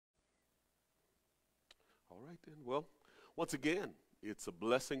right then. Well, once again, it's a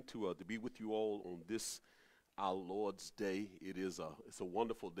blessing to be with you all on this our Lord's Day. It's a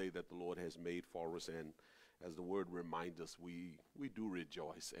wonderful day that the Lord has made for us, and as the Word reminds us, we do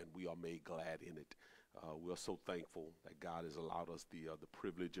rejoice and we are made glad in it. We are so thankful that God has allowed us the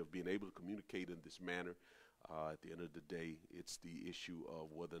privilege of being able to communicate in this manner. At the end of the day, it's the issue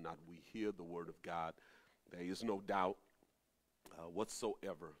of whether or not we hear the Word of God. There is no doubt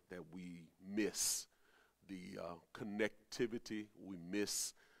whatsoever that we miss the connectivity. We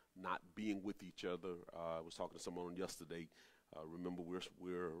miss not being with each other. I was talking to someone yesterday. Remember,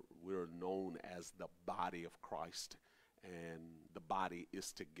 we're known as the body of Christ, and the body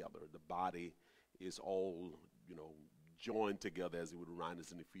is together. The body is all, joined together, as it would remind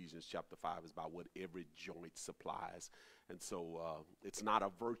us in Ephesians chapter 5, is about what every joint supplies. And so it's not a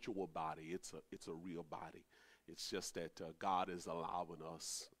virtual body, it's a real body. It's just that God is allowing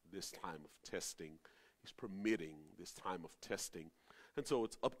us this time of testing. He's permitting this time of testing. And so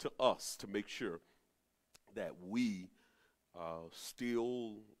it's up to us to make sure that we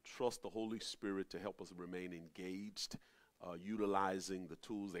still trust the Holy Spirit to help us remain engaged, utilizing the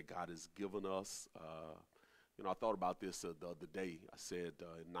tools that God has given us. I thought about this the other day. I said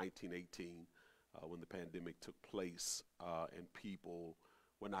in 1918, when the pandemic took place and people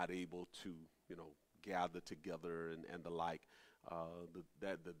were not able to, gather together and the like,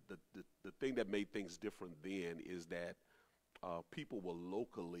 the thing that made things different then is that people were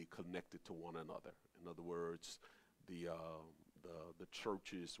locally connected to one another. In other words, the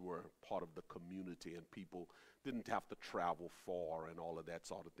churches were part of the community, and people didn't have to travel far and all of that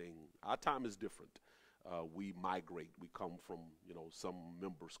sort of thing. Our time is different. We migrate. We come from, some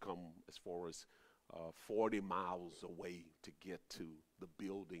members come as far as 40 miles away to get to the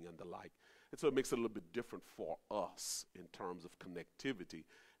building and the like. And so it makes it a little bit different for us in terms of connectivity.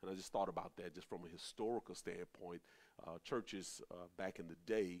 And I just thought about that just from a historical standpoint. Churches back in the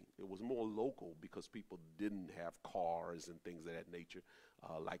day, it was more local because people didn't have cars and things of that nature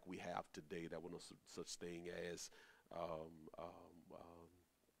like we have today. There was no such thing as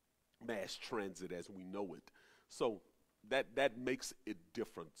mass transit as we know it. So that makes it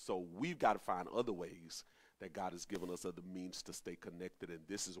different. So we've got to find other ways that God has given us other means to stay connected. And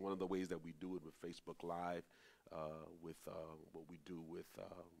this is one of the ways that we do it with Facebook Live, with what we do with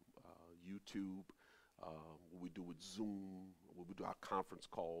YouTube, what we do with Zoom, what we do our conference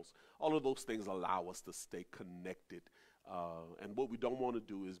calls. All of those things allow us to stay connected. And what we don't want to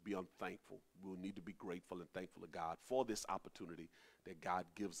do is be unthankful. We'll need to be grateful and thankful to God for this opportunity that God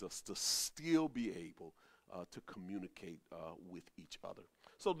gives us to still be able to communicate with each other.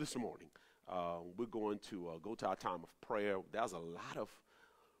 So this morning, we're going to go to our time of prayer. There's a lot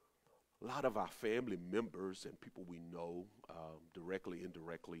of our family members and people we know, directly,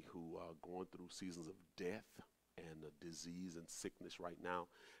 indirectly, who are going through seasons of death and disease and sickness right now.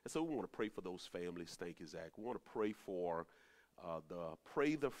 And so we want to pray for those families. Thank you, Zach. We want to pray for the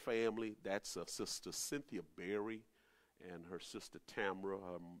Prather family. That's Sister Cynthia Berry and her sister Tamara.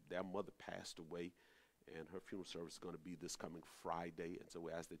 Their mother passed away, and her funeral service is going to be this coming Friday. And so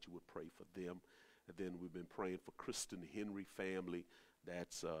we ask that you would pray for them. And then we've been praying for Kristen Henry family.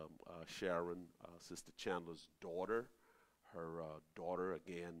 That's Sharon, Sister Chandler's daughter. Her daughter,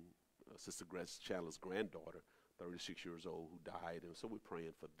 again, Sister Chandler's granddaughter, 36 years old, who died. And so we're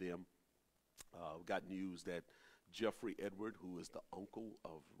praying for them. We got news that Jeffrey Edward, who is the uncle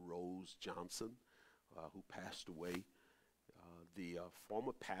of Rose Johnson, who passed away, the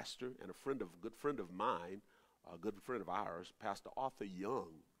former pastor and a good friend of mine, a good friend of ours, Pastor Arthur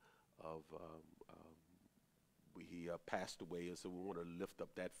Young, he passed away, and so we want to lift up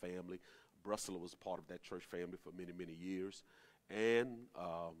that family. Brussela was part of that church family for many, many years, and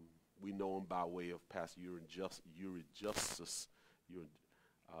we know him by way of Pastor Uri Justice,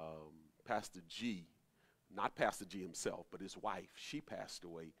 Pastor G, not Pastor G himself, but his wife. She passed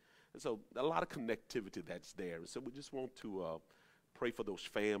away, and so a lot of connectivity that's there. And so we just want to pray for those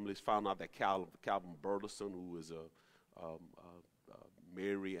families. Found out that Calvin Burleson, who is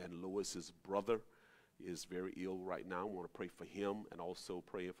Mary and Lois's brother, is very ill right now. We want to pray for him, and also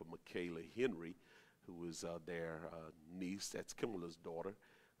praying for Michaela Henry, who is their niece. That's Kimberly's daughter,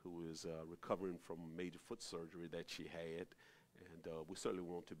 who is recovering from major foot surgery that she had. And we certainly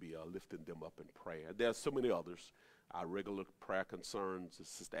want to be lifting them up in prayer. There are so many others. Our regular prayer concerns,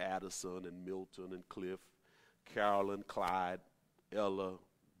 Sister Addison and Milton and Cliff, Carolyn, Clyde, Ella,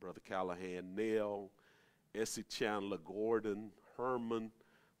 Brother Callahan, Nell, Essie Chandler, Gordon, Herman,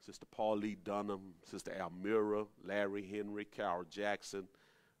 Sister Pauline Dunham, Sister Almira, Larry Henry, Carol Jackson.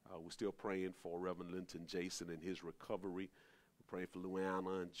 We're still praying for Reverend Linton Jason and his recovery. We're Praying for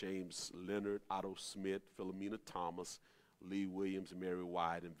Luana and James Leonard, Otto Smith, Philomena Thomas, Lee Williams, Mary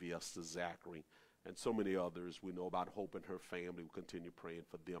White, and Viesta Zachary, and so many others. We know about Hope and her family. We continue praying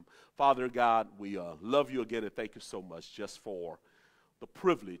for them. Father God, we love you again and thank you so much just for the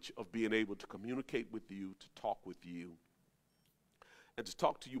privilege of being able to communicate with you, to talk with you, and to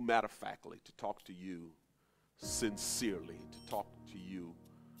talk to you matter-of-factly, to talk to you sincerely, to talk to you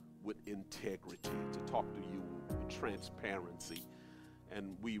with integrity, to talk to you with transparency.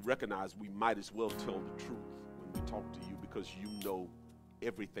 And we recognize we might as well tell the truth when we talk to you because you know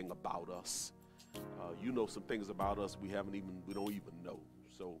everything about us. You know some things about us we don't even know.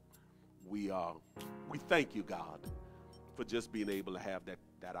 So we thank you, God, for just being able to have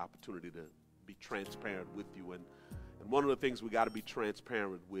that opportunity to be transparent with you. And one of the things we got to be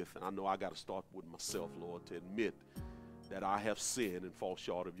transparent with, and I know I got to start with myself, Lord, to admit that I have sinned and fall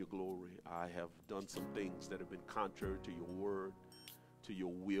short of your glory. I have done some things that have been contrary to your word, to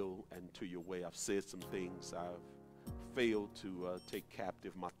your will, and to your way. I've said some things. I've failed to take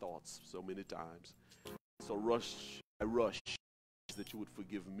captive my thoughts so many times. So I rush that you would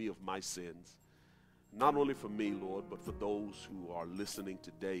forgive me of my sins. Not only for me, Lord, but for those who are listening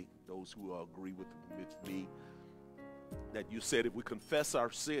today, those who agree with me, that you said if we confess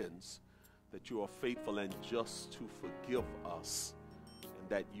our sins, that you are faithful and just to forgive us, and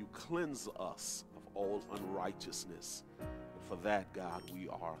that you cleanse us of all unrighteousness. And for that, God, we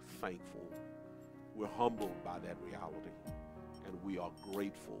are thankful. We're humbled by that reality, and we are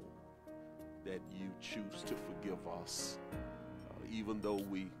grateful that you choose to forgive us, even though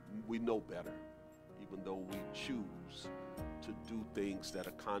we know better, even though we choose to do things that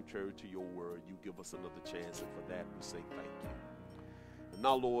are contrary to your word. You give us another chance, and for that we say thank you. And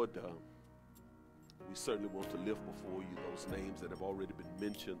now, Lord, we certainly want to lift before you those names that have already been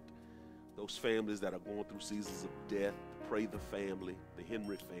mentioned, those families that are going through seasons of death. Pray the family, the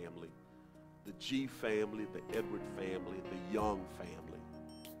Henry family, the G family, the Edward family, the Young family.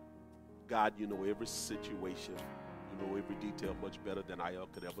 God, you know every situation. You know every detail much better than I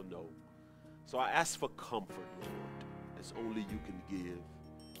could ever know. So I ask for comfort, Lord, as only you can give.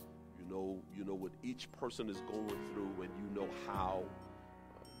 You know what each person is going through, and you know how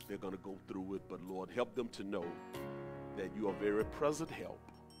they're going to go through it. But Lord, help them to know that you are very present help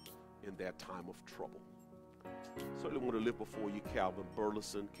in their time of trouble. Certainly want to lift before you Calvin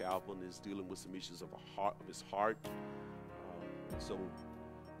Burleson. Calvin is dealing with some issues of his heart. So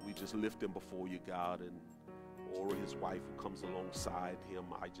we just lift him before you, God, and Ora, his wife, who comes alongside him.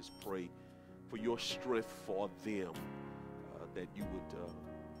 I just pray for your strength for them, that you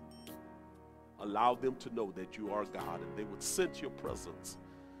would allow them to know that you are God, and they would sense your presence.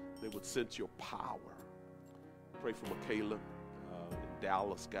 They would sense your power. Pray for Michaela in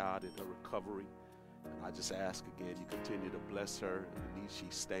Dallas, God, in her recovery. And I just ask again, you continue to bless her. And the need she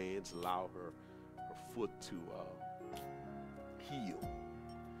stands, allow her foot to heal,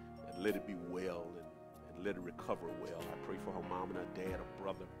 and let it be well, and let it recover well. I pray for her mom and her dad, her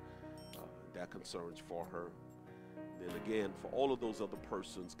brother, that concerns for her. And then again, for all of those other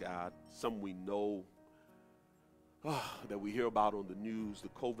persons, God, some we know that we hear about on the news, the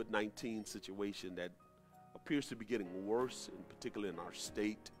COVID-19 situation that appears to be getting worse, in particular in our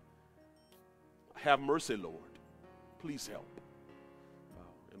state. Have mercy, Lord. Please help.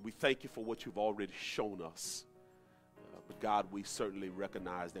 And we thank you for what you've already shown us. But God, we certainly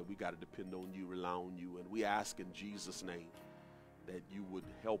recognize that we got to depend on you, rely on you. And we ask in Jesus' name that you would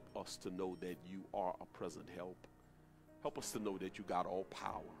help us to know that you are a present help. Help us to know that you got all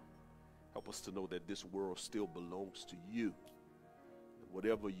power. Help us to know that this world still belongs to you. And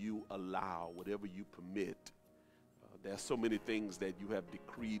whatever you allow, whatever you permit, there are so many things that you have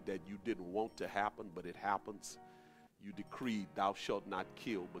decreed that you didn't want to happen, but it happens. You decreed, thou shalt not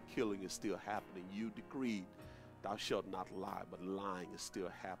kill, but killing is still happening. You decreed, thou shalt not lie, but lying is still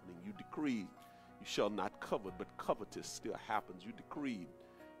happening. You decreed, you shall not covet, but covetous still happens. You decreed,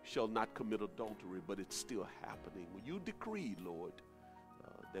 you shall not commit adultery, but it's still happening. Well, you decreed, Lord,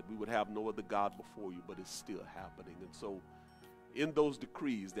 that we would have no other God before you, but it's still happening. And so in those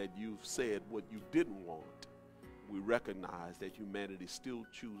decrees that you've said what you didn't want, we recognize that humanity still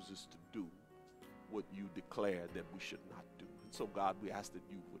chooses to do what you declared that we should not do. And so, God, we ask that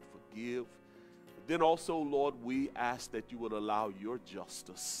you would forgive. But then also, Lord, we ask that you would allow your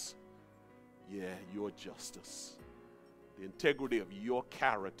justice, your justice, the integrity of your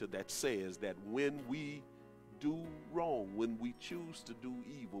character that says that when we do wrong, when we choose to do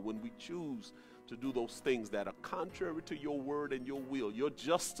evil, when we choose to do those things that are contrary to your word and your will, your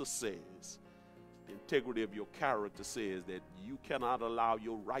justice says, the integrity of your character says that you cannot allow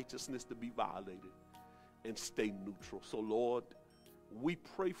your righteousness to be violated and stay neutral. So, Lord, We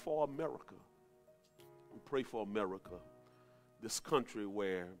pray for America. We pray for America, this country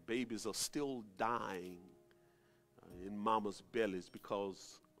where babies are still dying in mama's bellies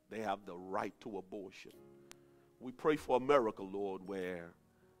because they have the right to abortion. We pray for America, Lord, where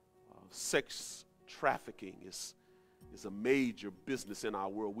sex trafficking is a major business in our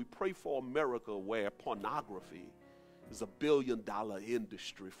world. We pray for America where pornography is a billion-dollar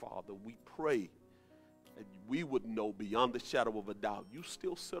industry, Father. We pray that we would know beyond the shadow of a doubt, you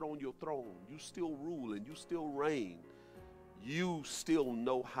still sit on your throne, you still rule, and you still reign. You still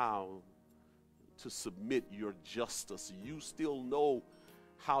know how to submit your justice. You still know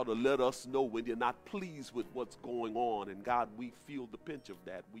how to let us know when you're not pleased with what's going on. And God, we feel the pinch of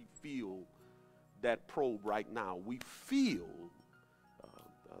that. We feel that probe right now. We feel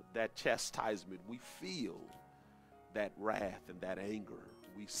that chastisement. We feel that wrath and that anger.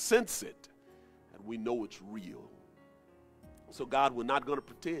 We sense it, and we know it's real. So God, we're not going to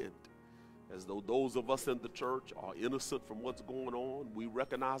pretend as though those of us in the church are innocent from what's going on. We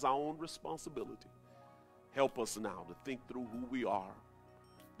recognize our own responsibility. Help us now to think through who we are,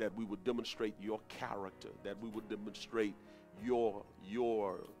 that we would demonstrate your character, that we would demonstrate your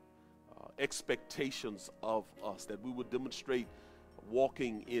expectations of us, that we would demonstrate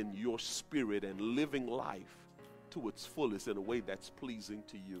walking in your spirit and living life to its fullest in a way that's pleasing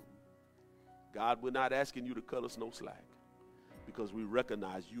to you. God, we're not asking you to cut us no slack, because we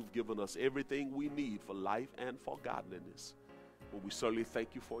recognize you've given us everything we need for life and for godliness. But we certainly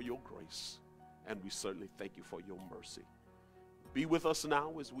thank you for your grace, and we certainly thank you for your mercy. Be with us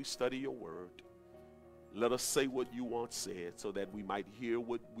now as we study your word. Let us say what you want said so that we might hear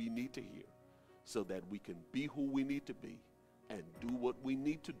what we need to hear, so that we can be who we need to be and do what we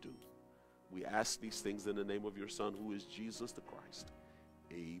need to do. We ask these things in the name of your Son, who is Jesus the Christ.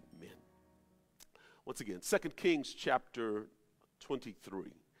 Amen. Once again, 2 Kings chapter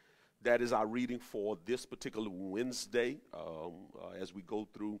 23. That is our reading for this particular Wednesday as we go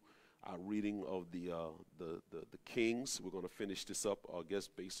through our reading of the Kings. We're going to finish this up, I guess,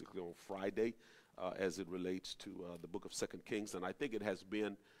 basically on Friday as it relates to the book of 2 Kings. And I think it has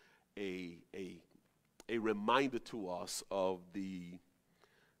been a reminder to us of the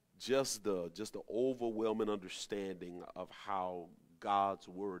overwhelming understanding of how God's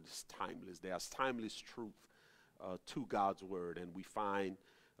word is timeless. There's timeless truth to God's word, and we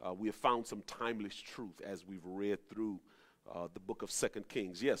have found some timeless truth as we've read through the book of 2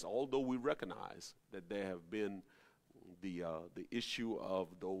 Kings. Yes, although we recognize that there have been the issue of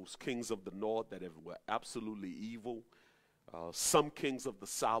those kings of the north that were absolutely evil, some kings of the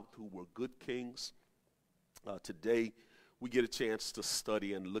south who were good kings. Today, we get a chance to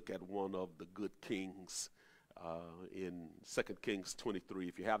study and look at one of the good kings in 2 Kings 23.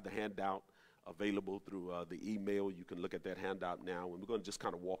 If you have the handout available through the email, you can look at that handout now. And we're going to just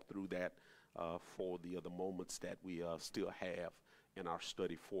kind of walk through that for the other moments that we still have in our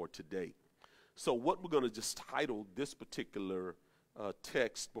study for today. So what we're going to just title this particular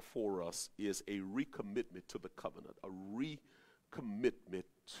text before us is a recommitment to the covenant, a recommitment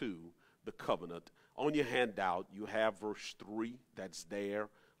to the covenant. On your handout, you have verse 3 that's there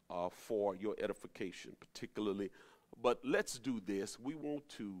for your edification particularly. But let's do this. We want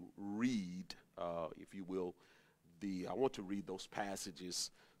to read, if you will, I want to read those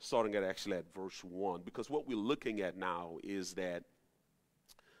passages starting at verse 1, because what we're looking at now is that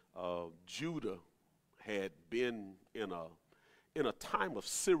Judah had been in a time of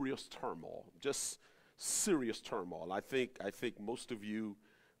serious turmoil, just serious turmoil. I think most of you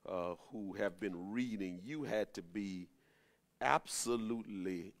who have been reading, you had to be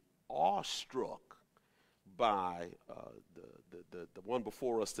absolutely awestruck by the one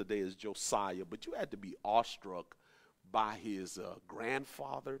before us today is Josiah, but you had to be awestruck by his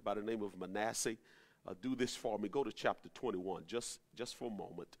grandfather by the name of Manasseh. Do this for me. Go to chapter 21 just for a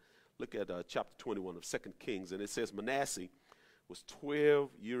moment. Look at chapter 21 of 2 Kings, and it says Manasseh was 12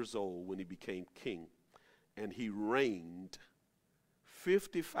 years old when he became king, and he reigned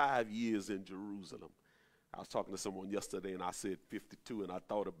 55 years in Jerusalem. I was talking to someone yesterday, and I said 52, and I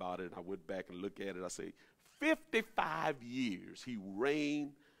thought about it, and I went back and looked at it. I say 55 years. He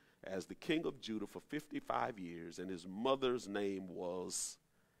reigned as the king of Judah for 55 years, and his mother's name was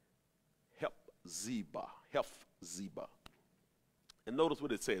Hephzibah. And notice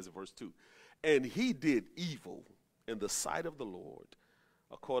what it says in verse 2. And he did evil in the sight of the Lord,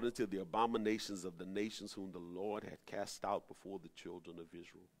 according to the abominations of the nations whom the Lord had cast out before the children of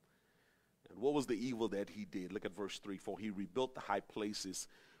Israel. And what was the evil that he did? Look at verse 3. For he rebuilt the high places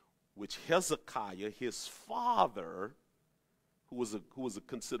which Hezekiah, his father, who was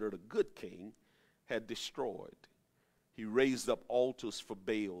considered a good king, had destroyed. He raised up altars for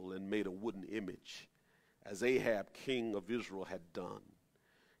Baal and made a wooden image, as Ahab, king of Israel, had done.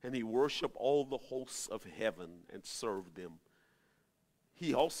 And he worshiped all the hosts of heaven and served them.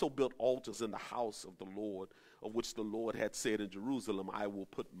 He also built altars in the house of the Lord, of which the Lord had said in Jerusalem, I will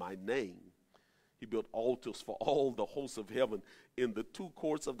put my name. He built altars for all the hosts of heaven in the two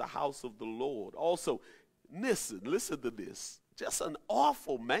courts of the house of the Lord. Also, listen to this. Just an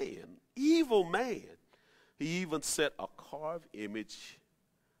awful man, evil man. He even set a carved image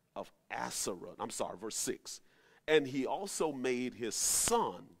of Asherah. Verse 6. And he also made his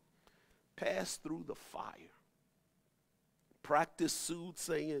son pass through the fire, practice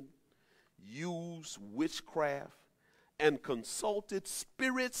soothsaying, use witchcraft, and consulted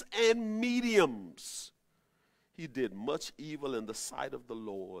spirits and mediums. He did much evil in the sight of the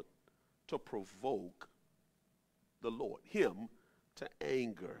Lord to provoke the Lord, him, to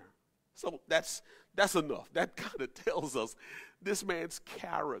anger. So that's enough. That kind of tells us this man's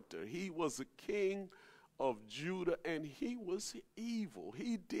character. He was a king of Judah, and he was evil.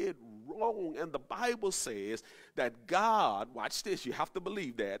 He did wrong. And the Bible says that God, watch this, you have to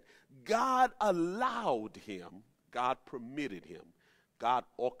believe that, God allowed him, God permitted him, God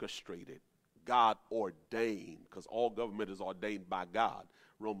orchestrated, God ordained, because all government is ordained by God,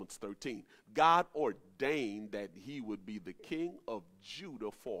 Romans 13. God ordained that he would be the king of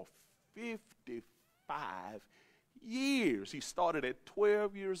Judah for 55 years. He started at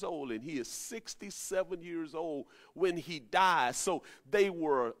 12 years old, and he is 67 years old when he dies. So they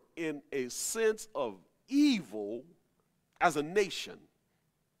were in a sense of evil as a nation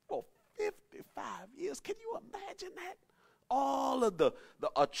for 55 years. Can you imagine that? All of the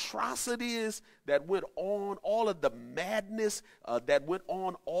atrocities that went on, all of the madness that went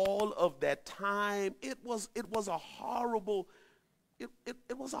on all of that time. It was a horrible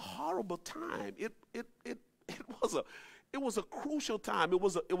time. It was a crucial time. It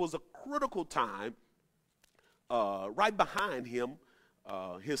was a critical time. Right behind him,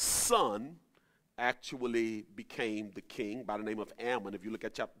 his son actually became the king by the name of Ammon. If you look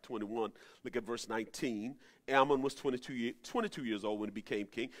at chapter 21, look at verse 19. Ammon was 22 years old when he became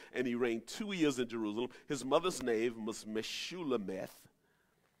king, and he reigned 2 years in Jerusalem. His mother's name was Meshullemeth,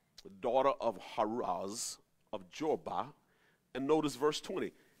 daughter of Haraz of Jorbah. And notice verse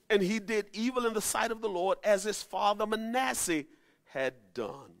 20. And he did evil in the sight of the Lord as his father Manasseh had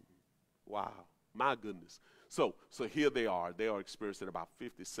done. Wow, my goodness. So here they are. They are experiencing about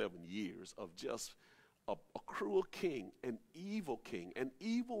 57 years of just a cruel king, an evil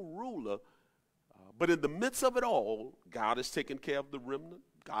ruler. But in the midst of it all, God is taking care of the remnant.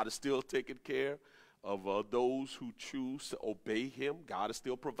 God is still taking care of those who choose to obey him. God is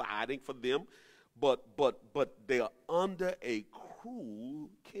still providing for them. But they are under a cruel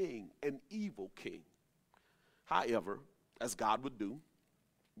king, an evil king. However, as God would do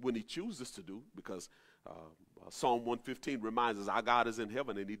when he chooses to do, because Psalm 115 reminds us our God is in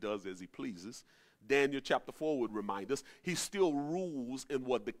heaven and he does as he pleases. Daniel chapter 4 would remind us he still rules in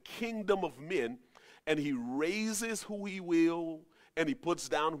the kingdom of men, and he raises who he will and he puts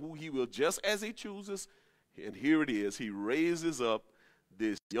down who he will just as he chooses. And here it is, he raises up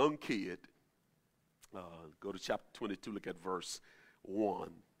this young kid. Go to chapter 22, look at verse 1.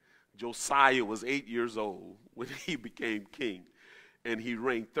 Josiah was 8 years old when he became king, and he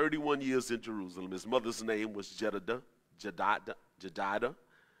reigned 31 years in Jerusalem. His mother's name was Jedidah,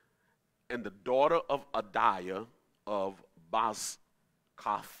 and the daughter of Adiah of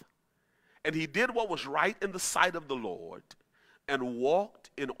Bazkath. And he did what was right in the sight of the Lord, and walked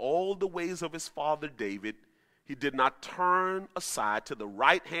in all the ways of his father David. He did not turn aside to the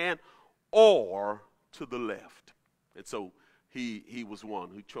right hand or to the left. And so he was one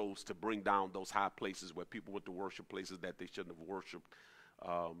who chose to bring down those high places where people went to worship, places that they shouldn't have worshiped.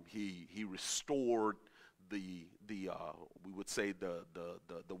 He restored we would say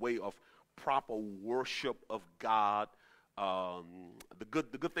the way of proper worship of God. The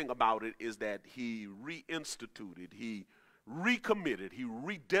good thing about it is that he reinstituted, he recommitted, he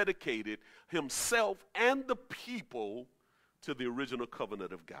rededicated himself and the people to the original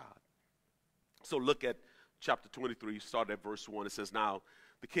covenant of God. So look at chapter 23, start at verse 1. It says, Now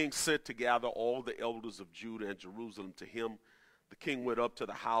the king sent to gather all the elders of Judah and Jerusalem to him. The king went up to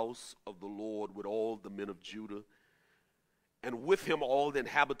the house of the Lord with all the men of Judah, and with him all the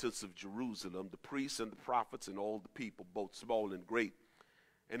inhabitants of Jerusalem, the priests and the prophets and all the people, both small and great.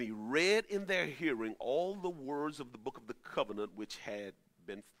 And he read in their hearing all the words of the book of the covenant which had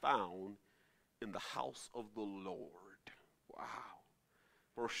been found in the house of the Lord. Wow.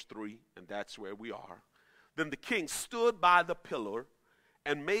 Verse 3, and that's where we are. Then the king stood by the pillar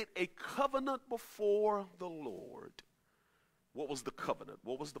and made a covenant before the Lord What was the covenant?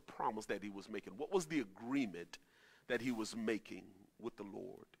 What was the promise that he was making? What was the agreement that he was making with the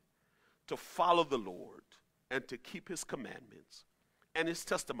Lord? To follow the Lord and to keep his commandments and his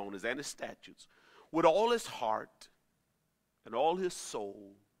testimonies and his statutes with all his heart and all his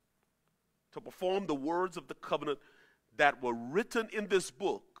soul, to perform the words of the covenant that were written in this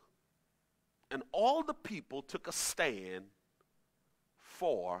book. And all the people took a stand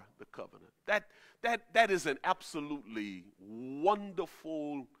for the covenant. That is an absolutely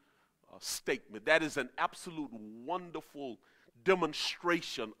wonderful statement. That is an absolute wonderful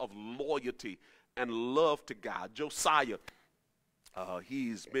demonstration of loyalty and love to God. Josiah,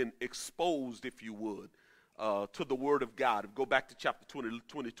 he's been exposed, if you would, to the word of God. Go back to chapter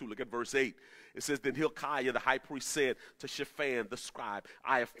 22, look at verse 8. It says, then Hilkiah the high priest said to Shaphan the scribe,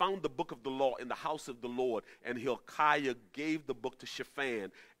 I have found the book of the law in the house of the Lord. And Hilkiah gave the book to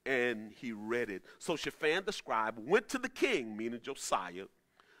Shaphan, and he read it. So Shaphan the scribe went to the king, meaning Josiah,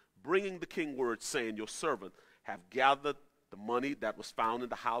 bringing the king word, saying, your servant have gathered the money that was found in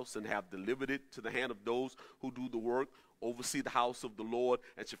the house and have delivered it to the hand of those who do the work, oversee the house of the Lord.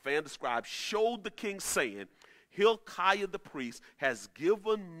 And Shaphan the scribe showed the king, saying, Hilkiah the priest has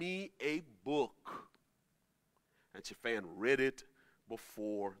given me a book. And Shaphan read it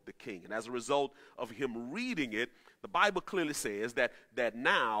before the king. And as a result of him reading it, the Bible clearly says that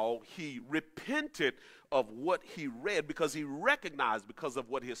now he repented of what he read, because he recognized, because of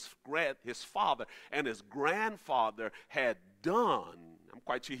what his father and his grandfather had done. I'm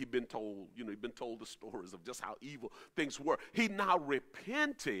quite sure he'd been told the stories of just how evil things were. He now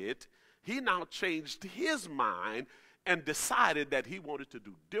repented. He now changed his mind and decided that he wanted to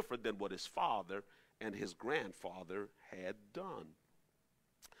do different than what his father and his grandfather had done.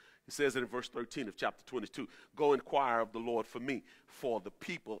 It says in verse 13 of chapter 22, go inquire of the Lord for me, for the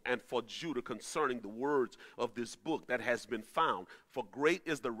people, and for Judah concerning the words of this book that has been found. For great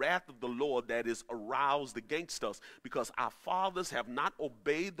is the wrath of the Lord that is aroused against us, because our fathers have not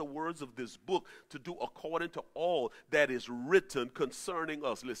obeyed the words of this book to do according to all that is written concerning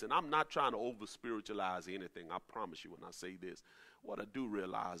us. Listen, I'm not trying to over-spiritualize anything. I promise you when I say this. What I do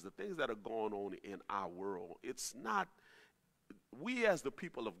realize, the things that are going on in our world, it's not, we as the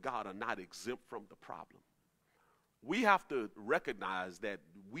people of God are not exempt from the problem. We have to recognize that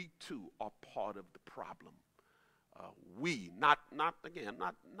we too are part of the problem. Not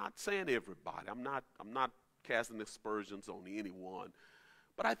saying everybody. I'm not casting aspersions on anyone,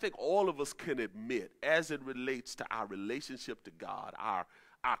 but I think all of us can admit, as it relates to our relationship to God, our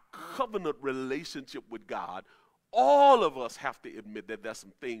covenant relationship with God, all of us have to admit that there's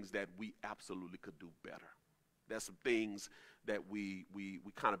some things that we absolutely could do better. There's some things that we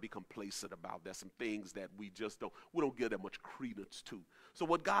kind of be complacent about. There's some things that we don't give that much credence to. So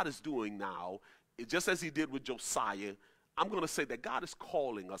what God is doing now, just as he did with Josiah, I'm going to say that God is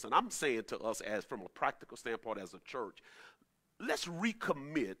calling us, and I'm saying to us, as from a practical standpoint as a church, let's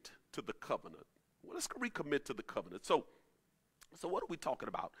recommit to the covenant. Well, let's recommit to the covenant. So what are we talking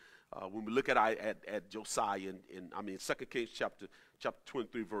about when we look at Josiah in 2 Kings chapter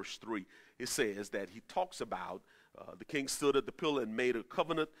 23 verse 3? It says that he talks about the king stood at the pillar and made a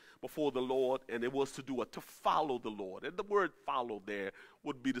covenant before the Lord, and it was to follow the Lord. And the word follow there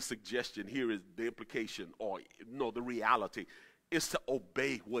would be the suggestion. Here is the implication, or no, the reality is to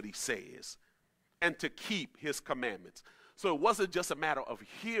obey what he says and to keep his commandments. So it wasn't just a matter of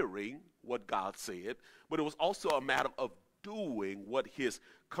hearing what God said, but it was also a matter of doing what his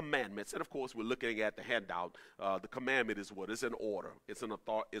commandments. And of course, we're looking at the handout. The commandment is what? It's an order. It's an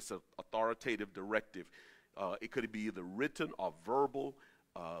authoritative directive. It could be either written or verbal,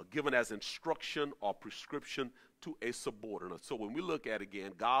 given as instruction or prescription to a subordinate. So when we look at,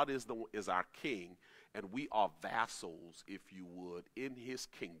 again, God is our king, and we are vassals, if you would, in his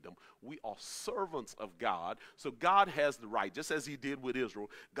kingdom. We are servants of God. So God has the right, just as he did with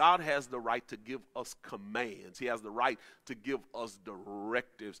Israel, God has the right to give us commands. He has the right to give us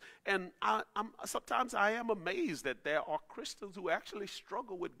directives. And sometimes I am amazed that there are Christians who actually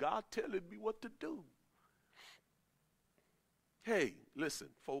struggle with God telling me what to do. Hey, listen,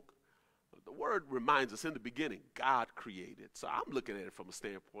 folk. The word reminds us in the beginning, God created. So I'm looking at it from a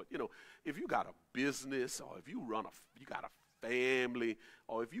standpoint, if you got a business, or if you got a family,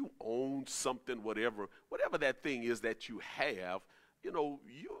 or if you own something, whatever that thing is that you have,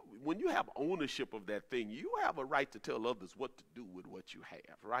 when you have ownership of that thing, you have a right to tell others what to do with what you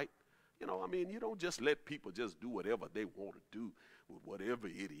have, right? You don't just let people just do whatever they want to do with whatever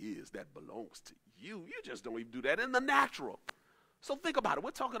it is that belongs to you. You just don't even do that in the natural. So think about it.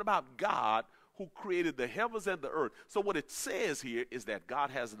 We're talking about God who created the heavens and the earth. So what it says here is that God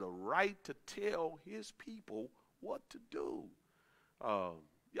has the right to tell his people what to do.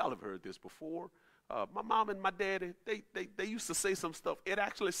 Y'all have heard this before. My mom and my daddy, they used to say some stuff. It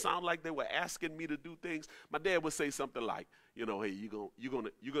actually sounded like they were asking me to do things. My dad would say something like, you know, hey, you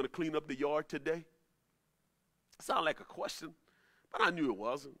gonna clean up the yard today? Sound like a question, but I knew it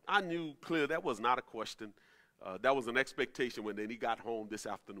wasn't. I knew clearly that was not a question. That was an expectation. When then he got home this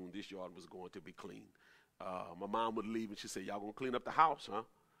afternoon, this yard was going to be clean. My mom would leave and she'd say, y'all gonna clean up the house, huh?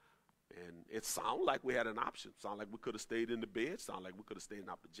 And it sounded like we had an option. Sounded like we could have stayed in the bed. Sounded like we could have stayed in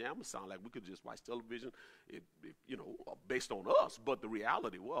our pajamas. Sounded like we could just watch television, you know, based on us. But the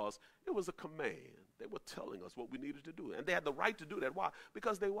reality was, it was a command. They were telling us what we needed to do. And they had the right to do that. Why?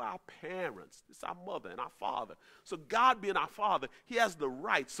 Because they were our parents. It's our mother and our father. So God being our father, he has the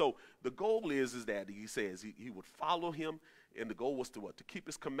right. So the goal is that he says he would follow him. And the goal was to what? To keep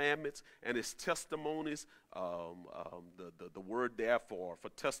his commandments and his testimonies. The word there for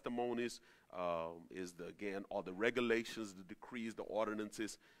testimonies is are the regulations, the decrees, the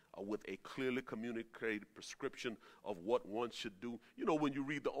ordinances with a clearly communicated prescription of what one should do. You know, when you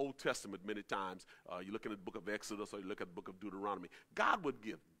read the Old Testament many times, you look at the book of Exodus or you look at the book of Deuteronomy, God would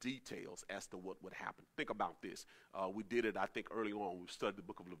give details as to what would happen. Think about this. We did it, I think, early on. We studied the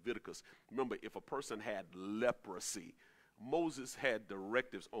book of Leviticus. Remember, if a person had leprosy, Moses had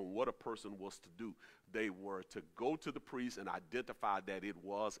directives on what a person was to do. They were to go to the priest and identify that it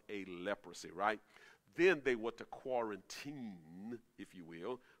was a leprosy, right? Then they were to quarantine, if you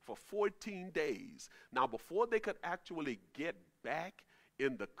will, for 14 days. Now, before they could actually get back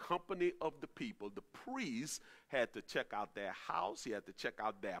in the company of the people, the priest had to check out their house, he had to check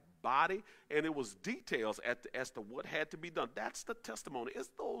out their body, and it was details as to what had to be done. That's the testimony.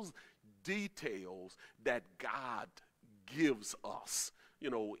 It's those details that God gives us. You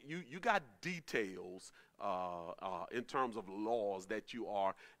know, you got details in terms of laws that you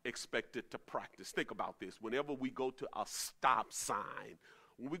are expected to practice. Think about this. Whenever we go to a stop sign,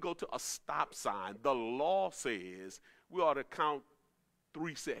 the law says we ought to count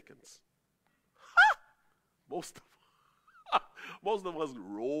 3 seconds. Most of us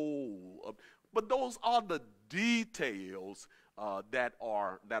roll up. But those are the details that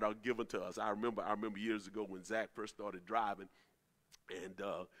are given to us. I remember years ago when Zach first started driving, and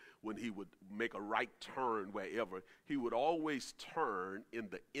when he would make a right turn wherever, he would always turn in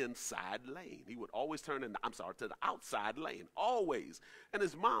the inside lane. He would always turn to the outside lane, always. And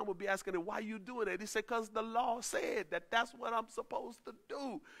his mom would be asking him, why are you doing that? He said, because the law said that's what I'm supposed to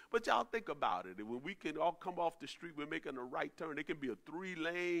do. But y'all think about it. When we can all come off the street, we're making a right turn. It can be a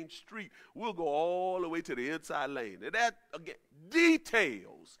 3-lane street. We'll go all the way to the inside lane. And that, again,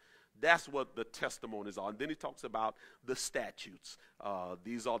 details. That's what the testimonies are. And then he talks about the statutes.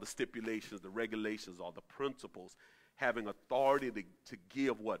 These are the stipulations, the regulations, or the principles, having authority to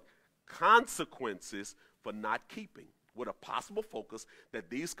give what? Consequences for not keeping, with a possible focus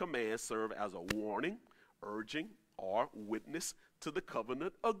that these commands serve as a warning, urging, or witness to the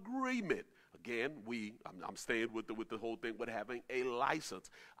covenant agreement. Again, I'm staying with the whole thing with having a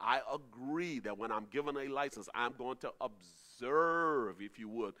license. I agree that when I'm given a license, I'm going to observe, if you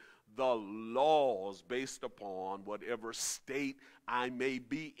would, the laws based upon whatever state I may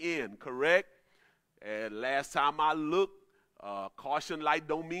be in, correct? And last time I looked, caution light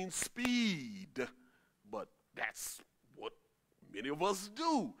don't mean speed, but that's what many of us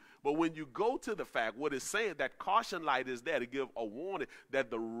do. But when you go to the fact, what it's saying, that caution light is there to give a warning that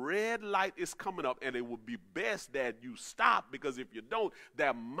the red light is coming up, and it would be best that you stop, because if you don't,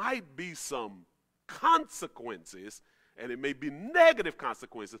 there might be some consequences, and it may be negative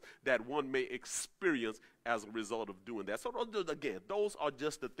consequences that one may experience as a result of doing that. So again, those are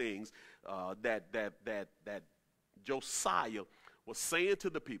just the things that Josiah was saying to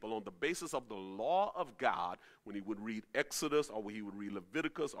the people on the basis of the law of God. When he would read Exodus, or when he would read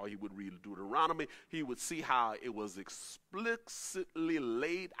Leviticus, or he would read Deuteronomy, he would see how it was explicitly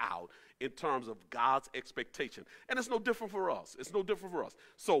laid out in terms of God's expectation. And it's no different for us. It's no different for us.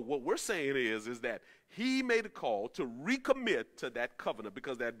 So what we're saying is that he made a call to recommit to that covenant,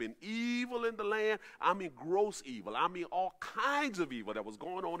 because there had been evil in the land. I mean, gross evil. I mean, all kinds of evil that was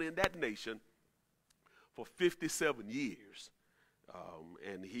going on in that nation for 57 years.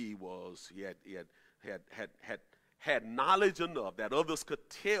 And he had knowledge enough that others could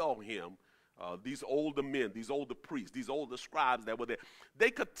tell him, these older men, these older priests, these older scribes that were there, they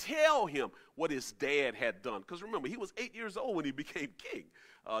could tell him what his dad had done. Because remember, he was 8 years old when he became king.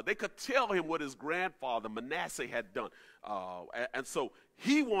 They could tell him what his grandfather Manasseh had done. And so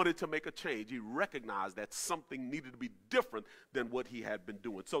he wanted to make a change. He recognized that something needed to be different than what he had been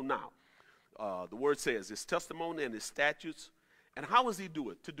doing. So now, the word says his testimony and his statutes. And how does he do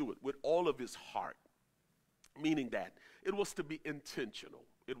it? To do it with all of his heart. meaning that it was to be intentional.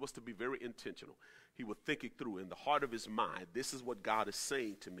 It was to be very intentional. He would think it through in the heart of his mind. This is what God is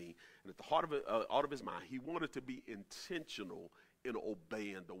saying to me. And at the heart of out of his mind, he wanted to be intentional in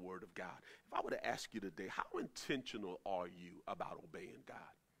obeying the word of God. If I were to ask you today, how intentional are you about obeying God?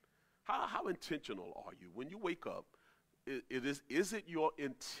 How intentional are you? When you wake up, is it your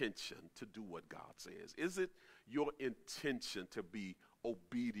intention to do what God says? Is it your intention to be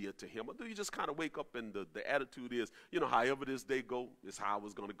obedient to him? Or do you just kind of wake up and the attitude is, however this day go, is how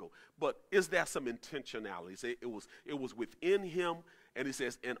it's going to go? But is there some intentionality? Say it was within him, and he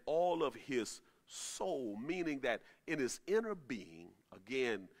says in all of his soul, meaning that in his inner being,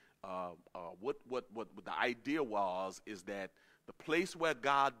 again, what the idea was is that the place where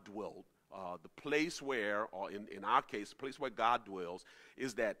God dwelt, the place where, or in our case, the place where God dwells,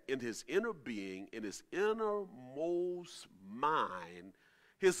 is that in his inner being, in his innermost mind,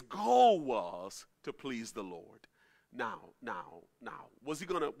 his goal was to please the Lord. Now, was he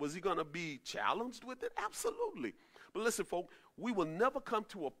gonna be challenged with it? Absolutely. But listen, folks, we will never come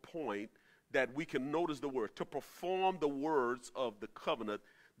to a point that we can notice the word, to perform the words of the covenant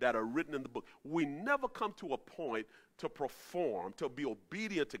that are written in the book. We never come to a point to perform, to be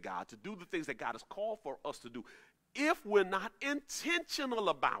obedient to God, to do the things that God has called for us to do, if we're not intentional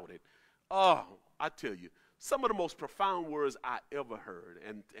about it. Oh, I tell you, some of the most profound words I ever heard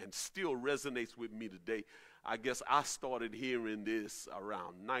and still resonates with me today. I guess I started hearing this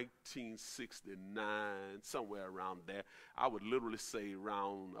around 1969, somewhere around there. I would literally say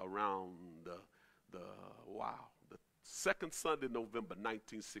around the second Sunday, November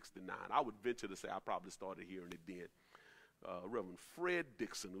 1969. I would venture to say I probably started hearing it then. Reverend Fred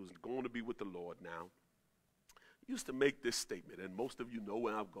Dixon, who's going to be with the Lord now, used to make this statement, and most of you know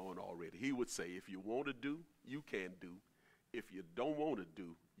where I'm going already. He would say, if you want to do, you can do. If you don't want to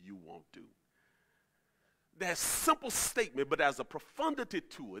do, you won't do. That simple statement, but there's a profundity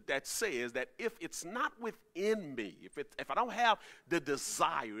to it that says that if it's not within me, if I don't have the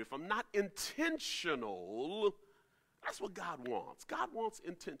desire, if I'm not intentional, that's what God wants. God wants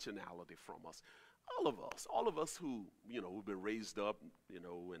intentionality from us. All of us who, who've been raised up, and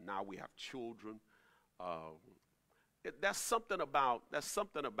now we have children. That's something about,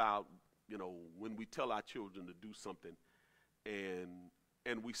 when we tell our children to do something and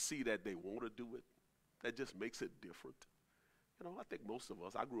we see that they want to do it, that just makes it different. I think most of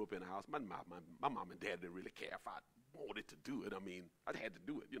us, I grew up in a house, my mom and dad didn't really care if I wanted to do it. I mean, I had to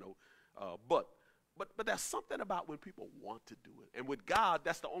do it, but there's something about when people want to do it. And with God,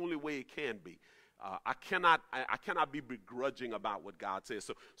 that's the only way it can be. I cannot be begrudging about what God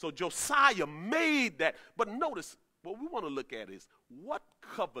says. So Josiah made that. But notice, what we want to look at is what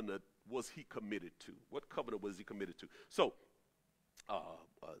covenant was he committed to? What covenant was he committed to? So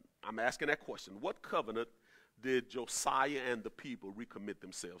I'm asking that question. What covenant did Josiah and the people recommit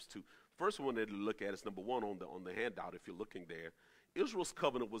themselves to? First one that we look at is number one on the handout, if you're looking there. Israel's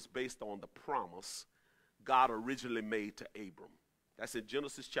covenant was based on the promise God originally made to Abram. That's in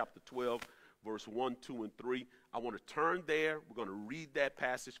Genesis chapter 12, verse 1, 2, and 3. I want to turn there. We're going to read that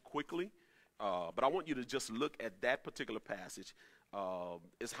passage quickly. But I want you to just look at that particular passage.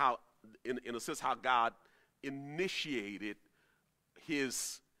 It's how, in a sense, how God initiated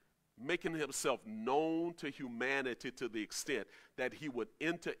his making himself known to humanity to the extent that he would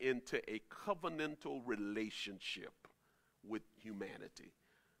enter into a covenantal relationship with humanity.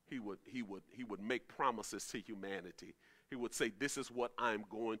 He would make promises to humanity. He would say, this is what I'm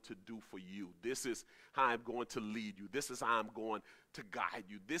going to do for you. This is how I'm going to lead you. This is how I'm going to guide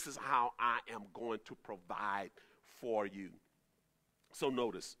you. This is how I am going to provide for you. So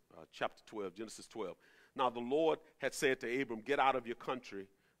notice, chapter 12, Genesis 12. Now the Lord had said to Abram, get out of your country,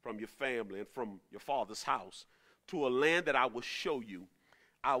 from your family, and from your father's house, to a land that I will show you.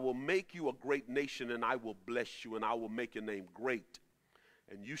 I will make you a great nation, and I will bless you, and I will make your name great,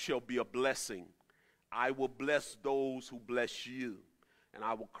 and you shall be a blessing. I will bless those who bless you, and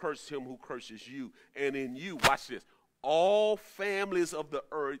I will curse him who curses you. And in you, watch this, all families of the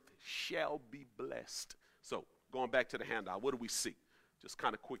earth shall be blessed. So going back to the handout, what do we see? Just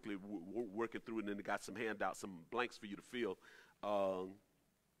kind of quickly working through it, and then they got some handouts, some blanks for you to fill.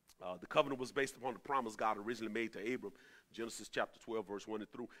 The covenant was based upon the promise God originally made to Abram. Genesis chapter 12, verse 1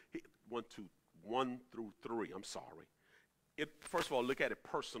 through 3. I'm sorry. First of all, look at it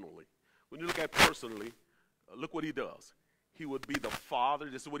personally. When you look at it personally, look what he does. He would be the father.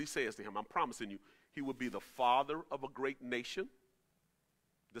 This is what he says to him. I'm promising you. He would be the father of a great nation.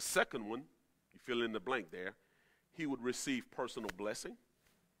 The second one, you fill in the blank there, he would receive personal blessing.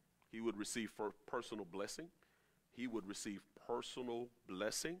 He would receive personal blessing. He would receive personal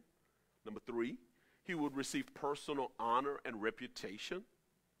blessing. Number 3, He would receive personal honor and reputation.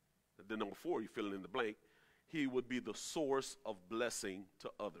 And then number 4, you fill in the blank. He would be the source of blessing to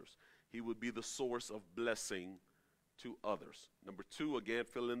others. He would be the source of blessing to others. Number 2, again,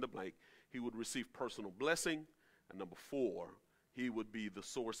 fill in the blank. He would receive personal blessing. And number 4, he would be the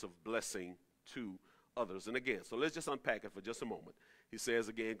source of blessing to others. And again, so let's just unpack it for just a moment. He says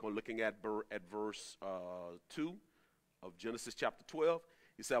again, looking at verse 2 of Genesis chapter 12,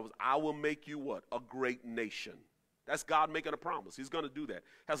 he says, I will make you what? A great nation. That's God making a promise. He's going to do that.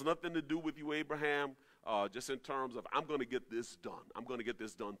 Has nothing to do with you, Abraham, just in terms of I'm going to get this done. I'm going to get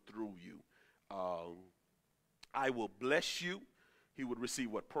this done through you. I will bless you. He would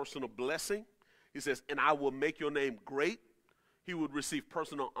receive what? Personal blessing. He says, and I will make your name great. He would receive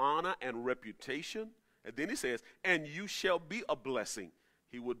personal honor and reputation. And then he says, and you shall be a blessing.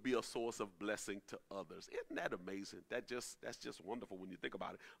 He would be a source of blessing to others. Isn't that amazing? That's just wonderful when you think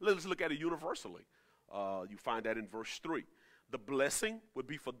about it. Let's look at it universally. You find that in verse 3. The blessing would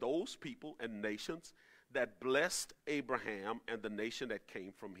be for those people and nations that blessed Abraham and the nation that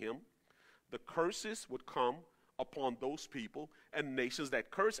came from him. The curses would come upon those people and nations that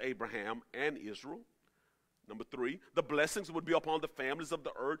curse Abraham and Israel. Number 3, the blessings would be upon the families of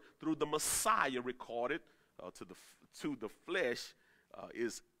the earth through the Messiah recorded to the flesh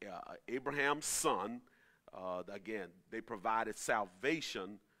is Abraham's son. Again, they provided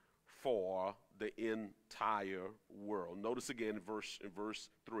salvation for the entire world. Notice again in verse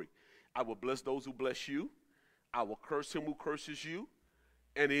 3. I will bless those who bless you. I will curse him who curses you.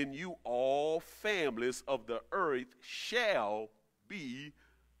 And in you all families of the earth shall be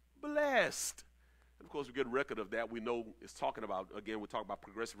blessed. And of course, we get a record of that. We know it's talking about, again, we're talking about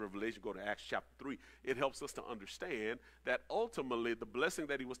progressive revelation. Go to Acts chapter 3. It helps us to understand that ultimately the blessing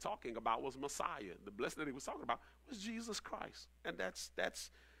that he was talking about was Messiah. The blessing that he was talking about was Jesus Christ. And that's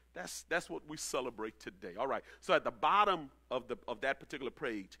what we celebrate today. All right. So at the bottom of that particular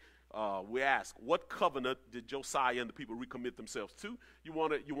page, we ask, what covenant did Josiah and the people recommit themselves to? You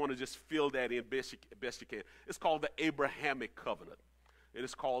want to just fill that in best you can. It's called the Abrahamic covenant. It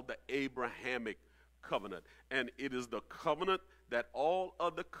is called the Abrahamic covenant. And it is the covenant that all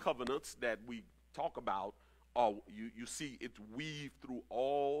other covenants that we talk about, you see it weave through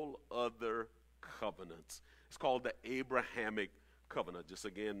all other covenants. It's called the Abrahamic covenant. Just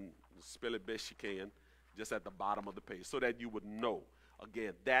again, spell it best you can, just at the bottom of the page, so that you would know.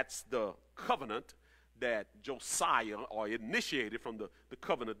 Again, that's the covenant that Josiah, or initiated from the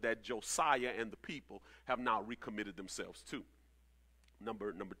covenant that Josiah and the people have now recommitted themselves to.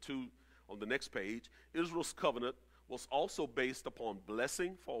 Number 2 on the next page, Israel's covenant was also based upon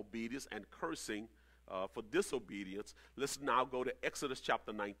blessing for obedience and cursing for disobedience. Let's now go to Exodus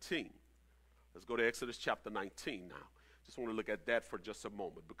chapter 19. Let's go to Exodus chapter 19 now. Just want to look at that for just a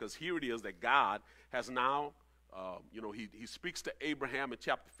moment, because here it is that God has now, he speaks to Abraham in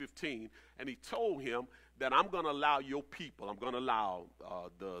chapter 15, and he told him that I'm going to allow your people, I'm going to allow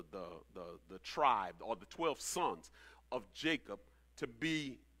the tribe, or the 12 sons of Jacob, to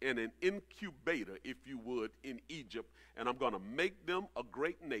be in an incubator, if you would, in Egypt, and I'm going to make them a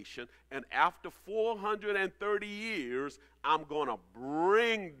great nation, and after 430 years, I'm going to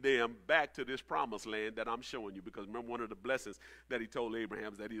bring them back to this promised land that I'm showing you, because remember, one of the blessings that he told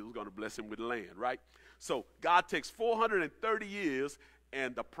Abraham is that he was going to bless him with land, right? So God takes 430 years,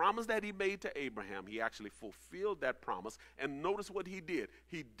 and the promise that he made to Abraham, he actually fulfilled that promise. And notice what he did.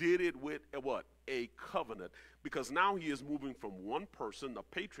 He did it with a covenant. Because now he is moving from one person, a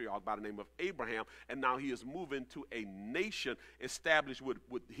patriarch by the name of Abraham, and now he is moving to a nation established with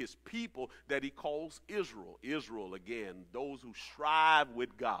his people that he calls Israel. Israel, again, those who strive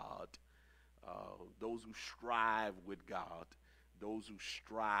with God. Those who strive with God. Those who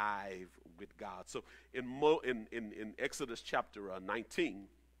strive with God. So in Exodus chapter 19,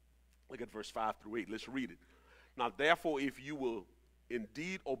 look at verse 5 through 8. Let's read it. Now, therefore, if you will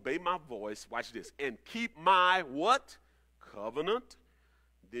indeed obey my voice, watch this, and keep my what? Covenant,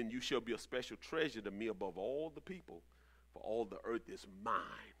 then you shall be a special treasure to me above all the people, for all the earth is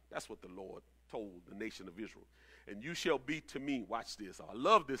mine. That's what the Lord told the nation of Israel. And you shall be to me, watch this, I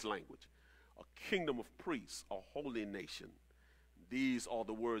love this language, a kingdom of priests, a holy nation. These are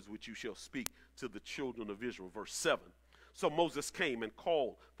the words which you shall speak to the children of Israel. Verse 7. So Moses came and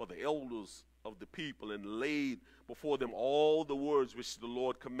called for the elders of the people and laid before them all the words which the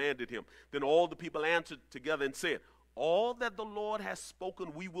Lord commanded him. Then all the people answered together and said, all that the Lord has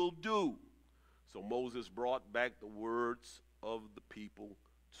spoken we will do. So Moses brought back the words of the people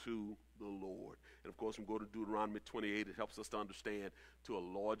to the Lord. And of course, when we go to Deuteronomy 28, it helps us to understand to a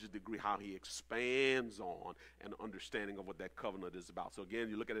larger degree how he expands on an understanding of what that covenant is about. So again,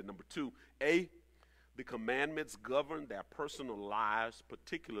 you look at it, number 2, A, The commandments governed their personal lives,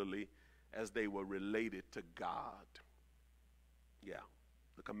 particularly as they were related to God. Yeah,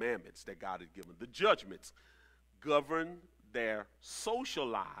 the commandments that God had given. The judgments governed their social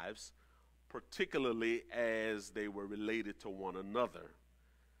lives, particularly as they were related to one another.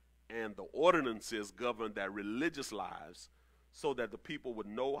 And the ordinances governed their religious lives so that the people would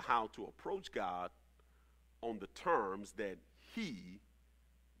know how to approach God on the terms that he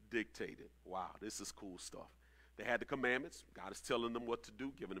dictated. Wow, this is cool stuff. They had the commandments. God is telling them what to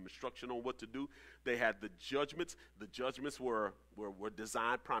do, giving them instruction on what to do. They had the judgments. The judgments were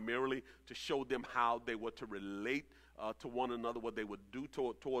designed primarily to show them how they were to relate to one another, what they would do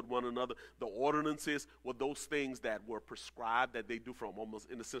toward one another. The ordinances were those things that were prescribed, that they do from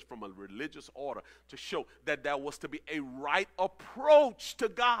almost, in a sense, from a religious order, to show that there was to be a right approach to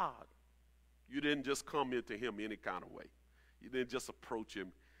God. You didn't just come into him any kind of way. You didn't just approach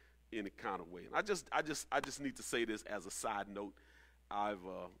him any kind of way. And I just need to say this as a side note.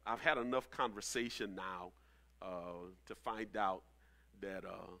 I've had enough conversation now to find out that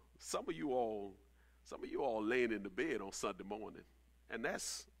some of you all laying in the bed on Sunday morning, and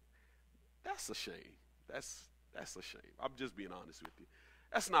that's a shame. That's a shame. I'm just being honest with you.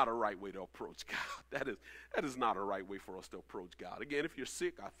 That's not a right way to approach God. That is not a right way for us to approach God. Again, if you're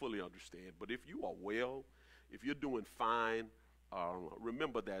sick, I fully understand. But if you are well, if you're doing fine,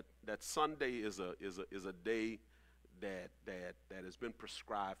 remember that Sunday is a day that has been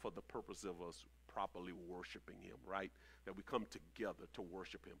prescribed for the purpose of us properly worshiping him, right? That we come together to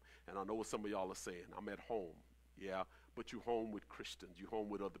worship him. And I know what some of y'all are saying. I'm at home, yeah, but you're home with Christians. You're home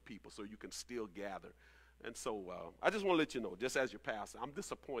with other people, so you can still gather. And so I just want to let you know, just as your pastor, I'm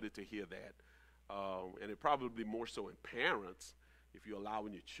disappointed to hear that. And it probably more so in parents, if you're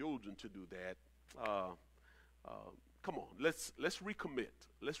allowing your children to do that. Come on, let's recommit.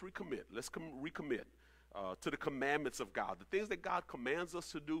 Let's recommit. Let's recommit to the commandments of God. The things that God commands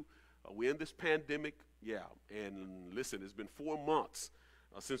us to do. We're in this pandemic, yeah. And listen, it's been 4 months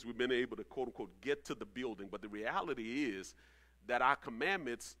since we've been able to, quote unquote, get to the building. But the reality is that our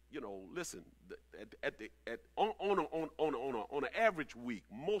commandments, listen, on an average week,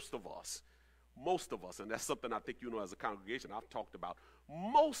 most of us, and that's something I think as a congregation I've talked about,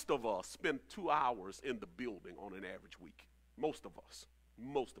 most of us spend 2 hours in the building on an average week. Most of us.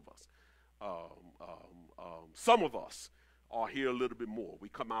 Some of us are here a little bit more. We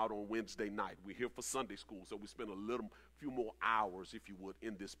come out on Wednesday night. We're here for Sunday school, so we spend few more hours, if you would,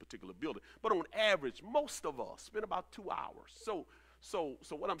 in this particular building. But on average, most of us spend about 2 hours. So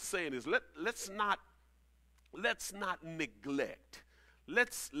what I'm saying is let's not neglect.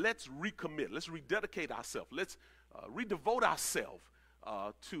 Let's recommit. Let's rededicate ourselves. Let's redevote ourselves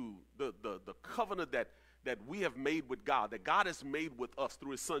to the covenant that we have made with God, that God has made with us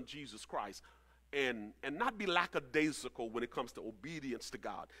through his son Jesus Christ, and not be lackadaisical when it comes to obedience to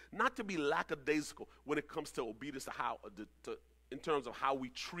God. Not to be lackadaisical when it comes to obedience to in terms of how we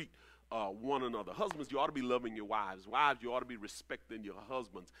treat one another. Husbands, you ought to be loving your wives. Wives, you ought to be respecting your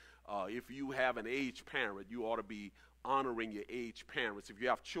husbands. If you have an aged parent, you ought to be honoring your aged parents. If you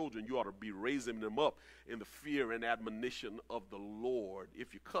have children, you ought to be raising them up in the fear and admonition of the Lord.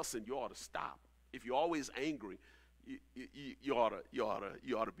 If you're cussing, you ought to stop. If you're always angry, you ought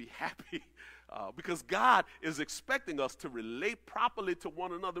to be happy because God is expecting us to relate properly to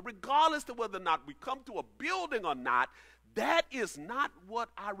one another, regardless of whether or not we come to a building or not. That is not what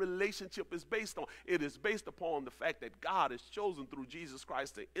our relationship is based on. It is based upon the fact that God has chosen through Jesus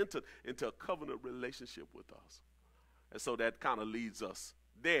Christ to enter into a covenant relationship with us. And so that kind of leads us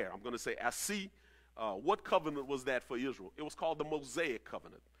there. I'm going to say, what covenant was that for Israel? It was called the Mosaic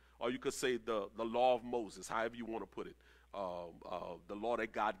covenant. Or you could say the law of Moses, however you want to put it, the law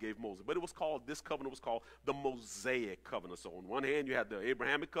that God gave Moses. But this covenant was called the Mosaic covenant. So on one hand, you had the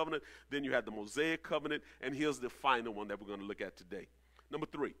Abrahamic covenant, then you had the Mosaic covenant, and here's the final one that we're going to look at today. Number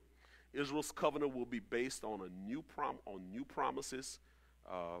 3, Israel's covenant will be based on new promises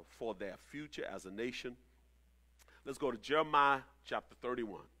for their future as a nation. Let's go to Jeremiah chapter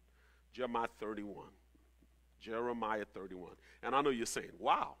 31. Jeremiah 31. Jeremiah 31. And I know you're saying,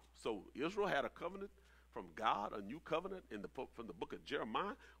 wow, so Israel had a covenant from God, a new covenant from the book of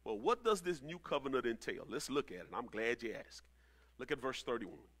Jeremiah? Well, what does this new covenant entail? Let's look at it. I'm glad you asked. Look at verse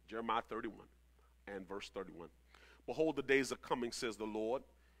 31. Jeremiah 31 and verse 31. Behold, the days are coming, says the Lord,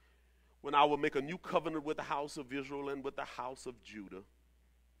 when I will make a new covenant with the house of Israel and with the house of Judah,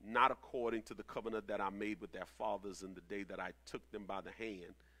 not according to the covenant that I made with their fathers in the day that I took them by the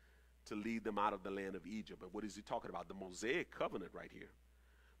hand to lead them out of the land of Egypt. But what is he talking about? The Mosaic covenant right here.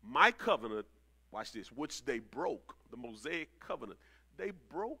 My covenant, watch this, which they broke, the Mosaic covenant. They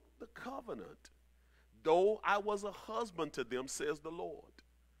broke the covenant. though I was a husband to them, says the Lord.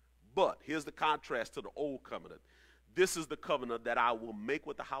 But here's the contrast to the old covenant. This is the covenant that I will make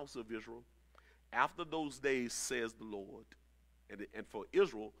with the house of Israel after those days, says the Lord. And for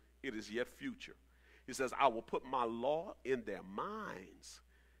Israel, it is yet future. He says, I will put my law in their minds,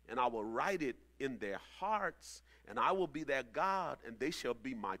 and I will write it in their hearts, and I will be their God, and they shall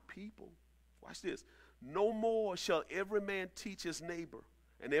be my people. Watch this. No more shall every man teach his neighbor,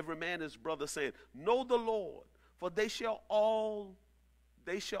 and every man his brother, saying, know the Lord, for they all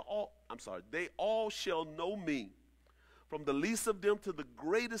shall know me, from the least of them to the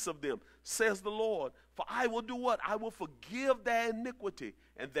greatest of them, says the Lord. For I will do what? I will forgive their iniquity,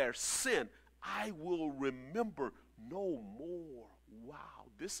 and their sin I will remember no more. Wow,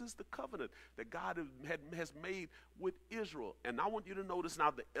 this is the covenant that God has made with Israel. And I want you to notice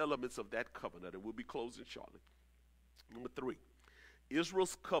now the elements of that covenant, and we'll be closing shortly. Number 3,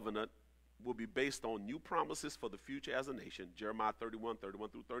 Israel's covenant will be based on new promises for the future as a nation, Jeremiah 31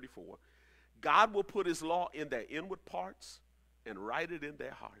 through 34. God will put his law in their inward parts and write it in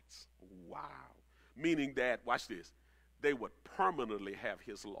their hearts. Wow. Meaning that, watch this, they would permanently have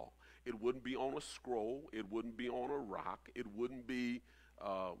his law. It wouldn't be on a scroll. It wouldn't be on a rock. It wouldn't be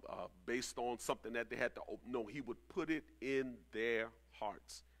based on something that they had to open. No, he would put it in their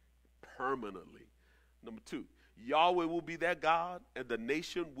hearts permanently. Number 2, Yahweh will be their God, and the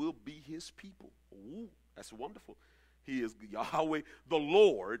nation will be his people. Ooh, that's wonderful. He is Yahweh, the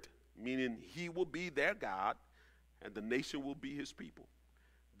Lord, meaning he will be their God, and the nation will be his people.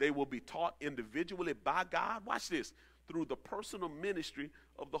 They will be taught individually by God, watch this, through the personal ministry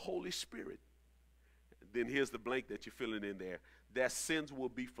of the Holy Spirit. Then here's the blank that you're filling in there. Their sins will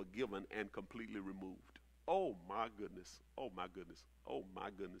be forgiven and completely removed. Oh, my goodness. Oh, my goodness. Oh, my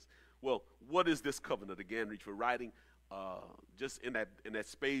goodness. Well, what is this covenant? Again, reach for writing just in that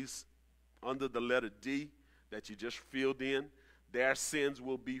space under the letter D that you just filled in. Their sins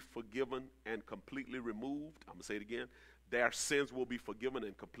will be forgiven and completely removed. I'm going to say it again. Their sins will be forgiven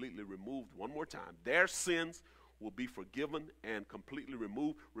and completely removed. One more time. Their sins will be forgiven and completely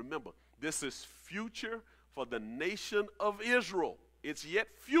removed. Remember, this is future for the nation of Israel. It's yet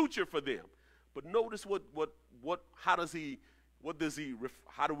future for them. But notice how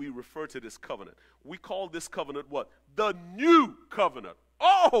do we refer to this covenant? We call this covenant what? The new covenant.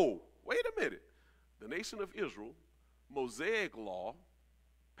 Oh, wait a minute. The nation of Israel, Mosaic law,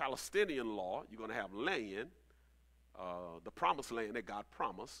 Palestinian law, you're going to have land, the promised land that God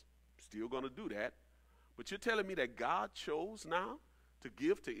promised, still going to do that. But you're telling me that God chose now to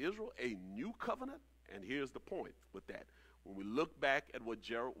give to Israel a new covenant? And here's the point with that. When we look back at what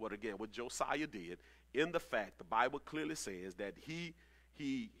Josiah did, in the fact, the Bible clearly says that he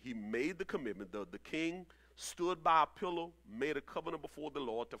made the commitment. The king stood by a pillar, made a covenant before the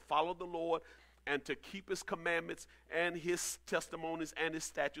Lord to follow the Lord and to keep his commandments and his testimonies and his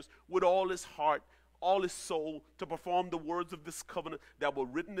statutes with all his heart, all his soul, to perform the words of this covenant that were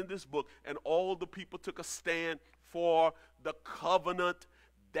written in this book. And all the people took a stand for the covenant.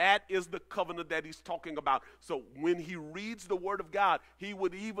 That is the covenant that he's talking about. So when he reads the word of God, he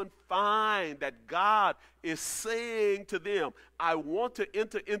would even find that God is saying to them, I want to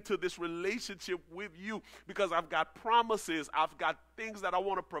enter into this relationship with you because I've got promises. I've got things that I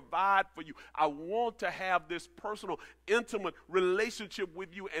want to provide for you. I want to have this personal, intimate relationship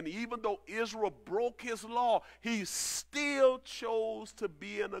with you. And even though Israel broke his law, he still chose to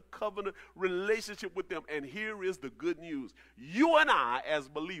be in a covenant relationship with them. And here is the good news. You and I, as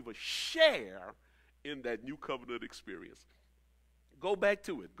believers, share in that new covenant experience. Go back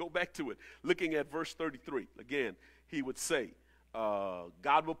to it. Go back to it. Looking at verse 33. Again, he would say,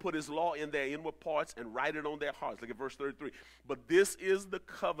 God will put his law in their inward parts and write it on their hearts. Look at verse 33. But this is the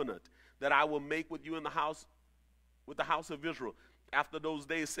covenant that I will make with you in the house, with the house of Israel. After those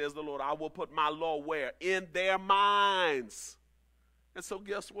days, says the Lord, I will put my law where? In their minds. And so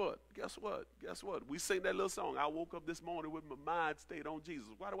guess what? Guess what? Guess what? We sing that little song. I woke up this morning with my mind stayed on Jesus.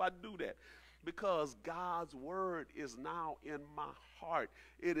 Why do I do that? Because God's word is now in my heart.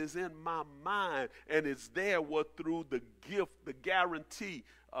 It is in my mind, and it's there through the gift, the guarantee,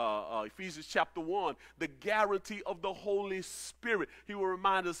 Ephesians chapter 1, the guarantee of the Holy Spirit. He will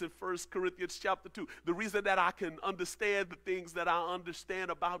remind us in 1 Corinthians chapter 2. The reason that I can understand the things that I understand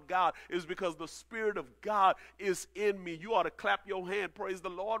about God is because the Spirit of God is in me. You ought to clap your hand, praise the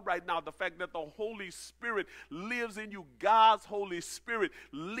Lord right now. The fact that the Holy Spirit lives in you, God's Holy Spirit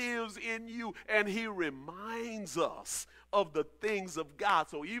lives in you, and he reminds us of the things of God.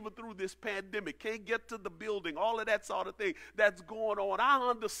 So even through this pandemic, can't get to the building, all of that sort of thing that's going on. I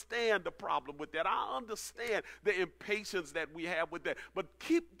understand the problem with that. I understand the impatience that we have with that. But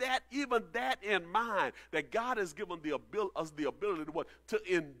keep that, even that in mind, that God has given us the ability to what? To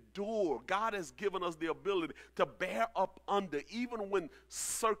endure. God has given us the ability to bear up under, even when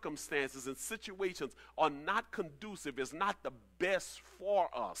circumstances and situations are not conducive, it's not the best for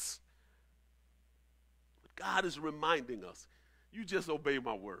us. But God is reminding us, you just obey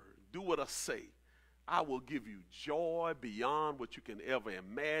my word. Do what I say. I will give you joy beyond what you can ever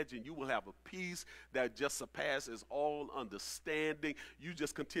imagine. You will have a peace that just surpasses all understanding. You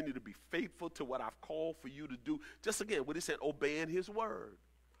just continue to be faithful to what I've called for you to do. Just again, what he said, obeying his word.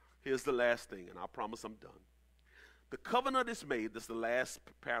 Here's the last thing, and I promise I'm done. The covenant is made. This is the last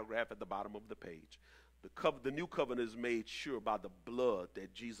paragraph at the bottom of the page. The new covenant is made sure by the blood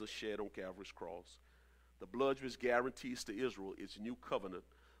that Jesus shed on Calvary's cross. The blood which guarantees to Israel its new covenant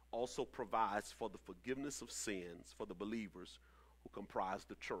also provides for the forgiveness of sins for the believers who comprise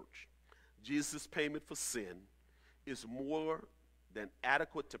the church. Jesus' payment for sin is more than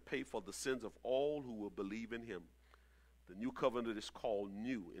adequate to pay for the sins of all who will believe in him. The new covenant is called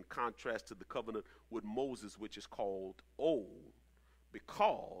new, in contrast to the covenant with Moses, which is called old,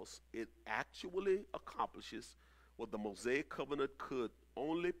 because it actually accomplishes what the Mosaic covenant could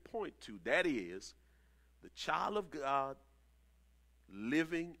only point to. That is, the child of God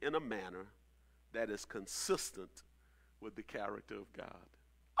living in a manner that is consistent with the character of God.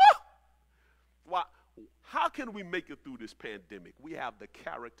 Why? How can we make it through this pandemic? We have the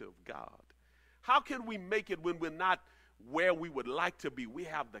character of God. How can we make it when we're not where we would like to be? We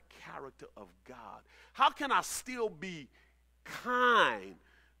have the character of God. How can I still be kind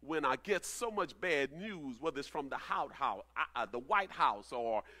when I get so much bad news, whether it's from the White House,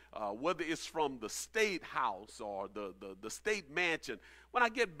 or whether it's from the State House or the State Mansion? When I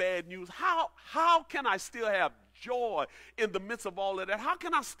get bad news, how can I still have joy in the midst of all of that? How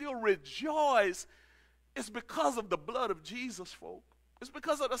can I still rejoice? It's because of the blood of Jesus, folks. It's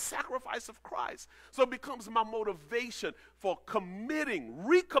because of the sacrifice of Christ. So it becomes my motivation for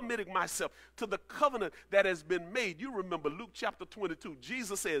recommitting myself to the covenant that has been made. You remember Luke chapter 22.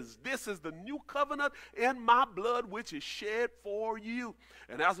 Jesus says, this is the new covenant in my blood, which is shed for you.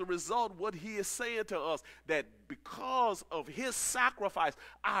 And as a result, what he is saying to us, that because of his sacrifice,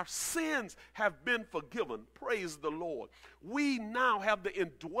 our sins have been forgiven. Praise the Lord. We now have the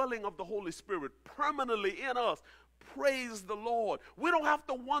indwelling of the Holy Spirit permanently in us. Praise the Lord. We don't have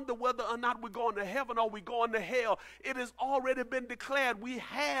to wonder whether or not we're going to heaven or we're going to hell. It has already been declared we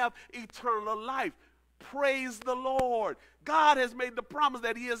have eternal life. Praise the Lord. God has made the promise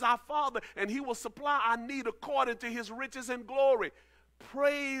that he is our Father and he will supply our need according to his riches and glory.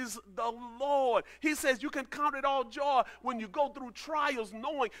 Praise the Lord. He says you can count it all joy when you go through trials,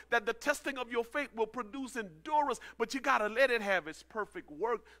 knowing that the testing of your faith will produce endurance, but you got to let it have its perfect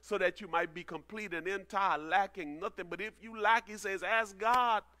work so that you might be complete and entire, lacking nothing. But if you lack, he says, ask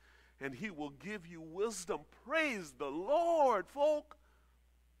God and he will give you wisdom. Praise the Lord, folk.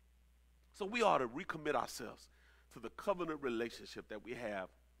 So we ought to recommit ourselves to the covenant relationship that we have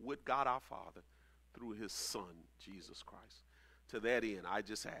with God our Father through his Son, Jesus Christ. To that end, I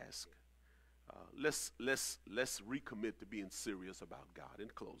just ask, let's recommit to being serious about God. In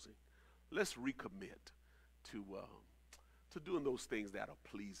closing, let's recommit to doing those things that are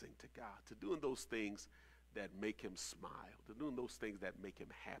pleasing to God, to doing those things that make him smile, to doing those things that make him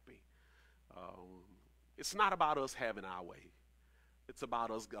happy. It's not about us having our way. It's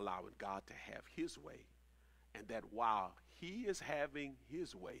about us allowing God to have his way, and that while he is having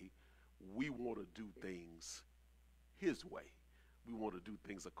his way, we want to do things his way. We want to do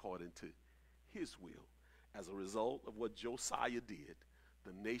things according to his will. As a result of what Josiah did,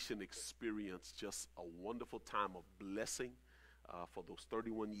 the nation experienced just a wonderful time of blessing for those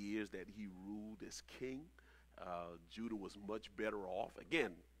 31 years that he ruled as king. Judah was much better off. Again,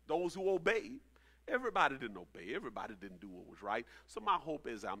 those who obeyed. Everybody didn't obey. Everybody didn't do what was right. So my hope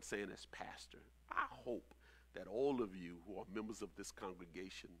is, I'm saying as pastor, I hope that all of you who are members of this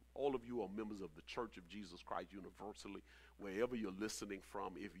congregation, all of you who are members of the Church of Jesus Christ universally, wherever you're listening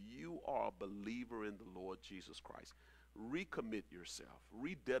from, if you are a believer in the Lord Jesus Christ, recommit yourself,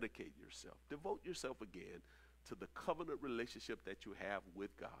 rededicate yourself, devote yourself again to the covenant relationship that you have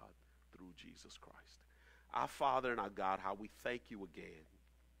with God through Jesus Christ. Our Father and our God, how we thank you again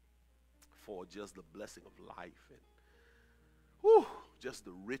for just the blessing of life and just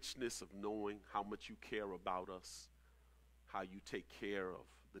the richness of knowing how much you care about us, how you take care of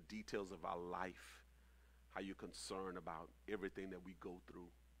the details of our life, how you're concerned about everything that we go through.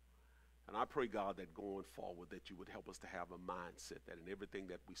 And I pray, God, that going forward that you would help us to have a mindset that in everything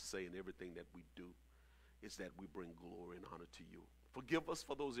that we say and everything that we do is that we bring glory and honor to you. Forgive us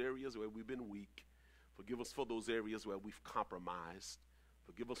for those areas where we've been weak. Forgive us for those areas where we've compromised.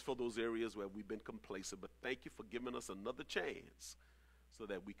 Forgive us for those areas where we've been complacent. But thank you for giving us another chance so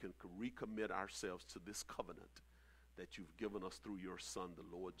that we can recommit ourselves to this covenant that you've given us through your Son,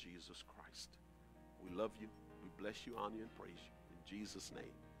 the Lord Jesus Christ. We love you. We bless you, honor you, and praise you. In Jesus'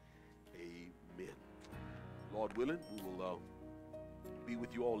 name, amen. Lord willing, we will be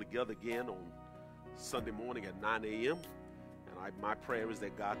with you all together again on Sunday morning at 9 a.m. And my prayer is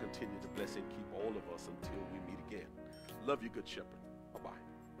that God continue to bless and keep all of us until we meet again. Love you, Good Shepherd.